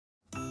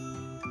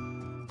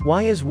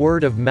Why is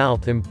word of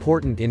mouth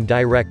important in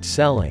direct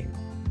selling?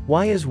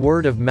 Why is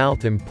word of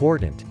mouth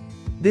important?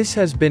 This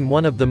has been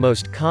one of the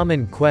most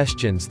common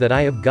questions that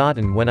I have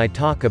gotten when I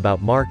talk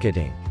about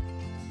marketing.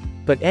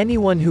 But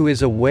anyone who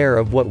is aware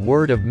of what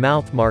word of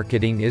mouth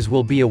marketing is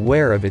will be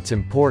aware of its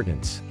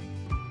importance.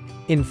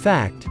 In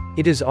fact,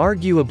 it is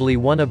arguably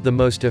one of the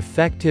most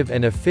effective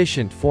and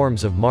efficient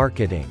forms of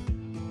marketing.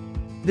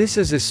 This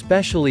is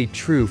especially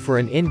true for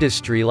an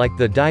industry like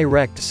the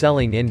direct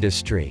selling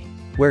industry,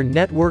 where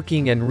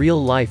networking and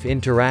real-life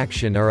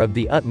interaction are of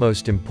the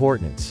utmost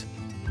importance.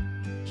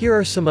 Here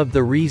are some of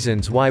the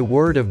reasons why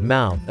word of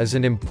mouth is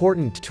an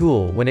important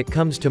tool when it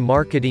comes to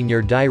marketing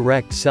your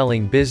direct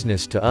selling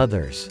business to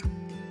others.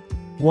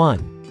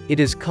 1. It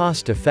is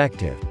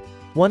cost-effective.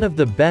 One of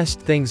the best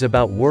things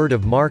about word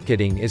of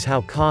marketing is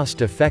how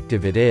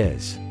cost-effective it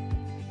is.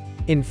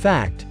 In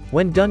fact,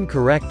 when done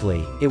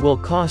correctly, it will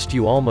cost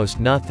you almost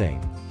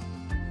nothing.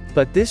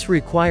 But this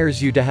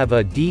requires you to have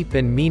a deep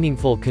and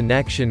meaningful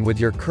connection with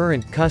your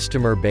current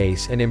customer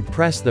base and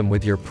impress them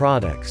with your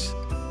products.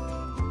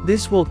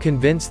 This will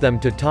convince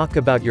them to talk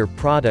about your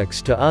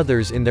products to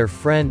others in their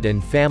friend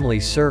and family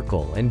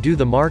circle and do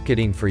the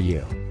marketing for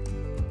you.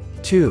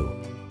 2.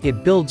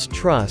 It builds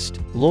trust,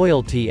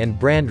 loyalty and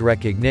brand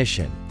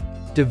recognition.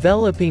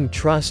 Developing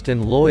trust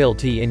and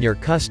loyalty in your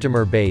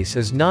customer base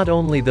is not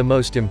only the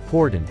most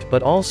important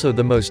but also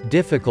the most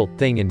difficult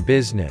thing in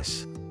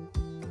business.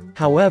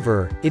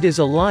 However, it is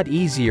a lot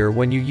easier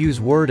when you use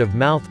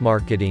word-of-mouth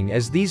marketing,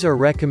 as these are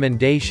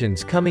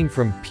recommendations coming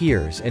from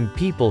peers and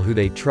people who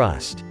they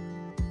trust.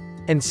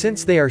 And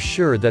since they are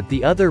sure that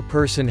the other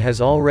person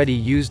has already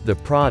used the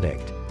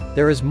product,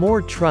 there is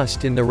more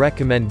trust in the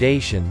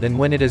recommendation than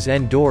when it is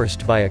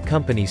endorsed by a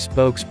company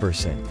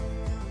spokesperson.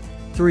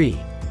 3.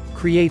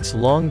 Creates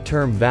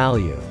long-term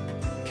value.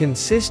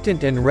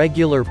 Consistent and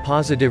regular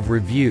positive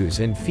reviews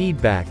and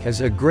feedback is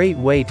a great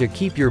way to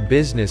keep your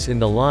business in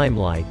the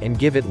limelight and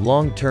give it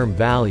long-term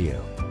value.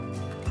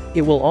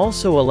 It will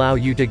also allow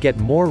you to get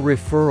more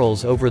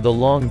referrals over the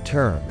long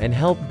term and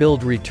help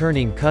build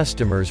returning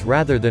customers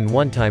rather than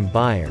one-time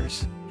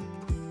buyers.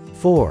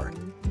 4.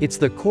 It's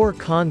the core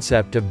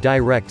concept of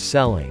direct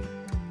selling.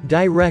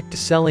 Direct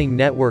selling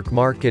network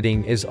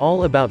marketing is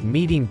all about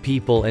meeting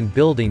people and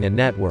building a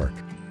network.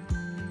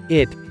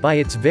 It, by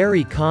its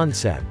very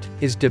concept,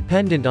 is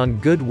dependent on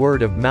good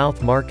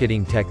word-of-mouth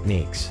marketing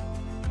techniques.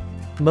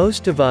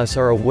 Most of us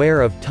are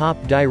aware of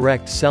top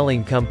direct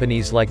selling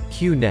companies like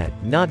QNet,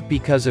 not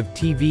because of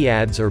TV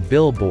ads or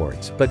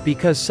billboards, but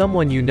because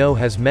someone you know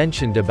has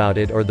mentioned about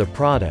it or the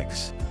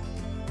products.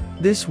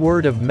 This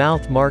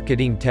word-of-mouth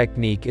marketing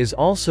technique is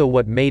also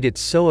what made it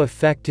so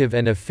effective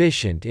and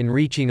efficient in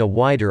reaching a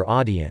wider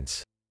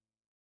audience.